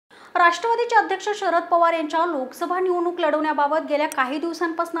राष्ट्रवादीचे अध्यक्ष शरद पवार यांच्या लोकसभा निवडणूक लढवण्याबाबत गेल्या काही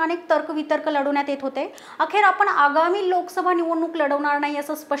दिवसांपासून अनेक तर्कवितर्क लढवण्यात येत होते। अखेर आपण आगामी लोकसभा निवडणूक लढवणार नाही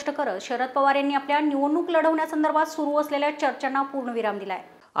असं स्पष्ट करत शरद पवार यांनी आपल्या निवडणूक लढवण्यासंदर्भात सुरू असलेल्या चर्चांना पूर्णविराम दिलाय।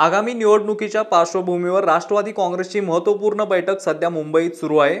 आगामी निवडणुकीच्या पार्श्वभूमीवर राष्ट्रवादी काँग्रेसची महत्त्वपूर्ण बैठक सध्या मुंबईत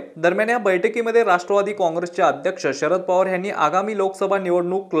सुरू आहे। दरम्यान या बैठकीमध्ये राष्ट्रवादी काँग्रेसचे अध्यक्ष शरद पवार यांनी आगामी लोकसभा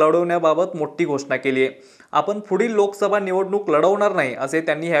निवडणूक लढवण्याबाबत मोठी घोषणा केली आहे। आपण पुढील लोकसभा निवडणूक लढवणार नाही असे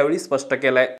त्यांनी यावेळी स्पष्ट केले आहे।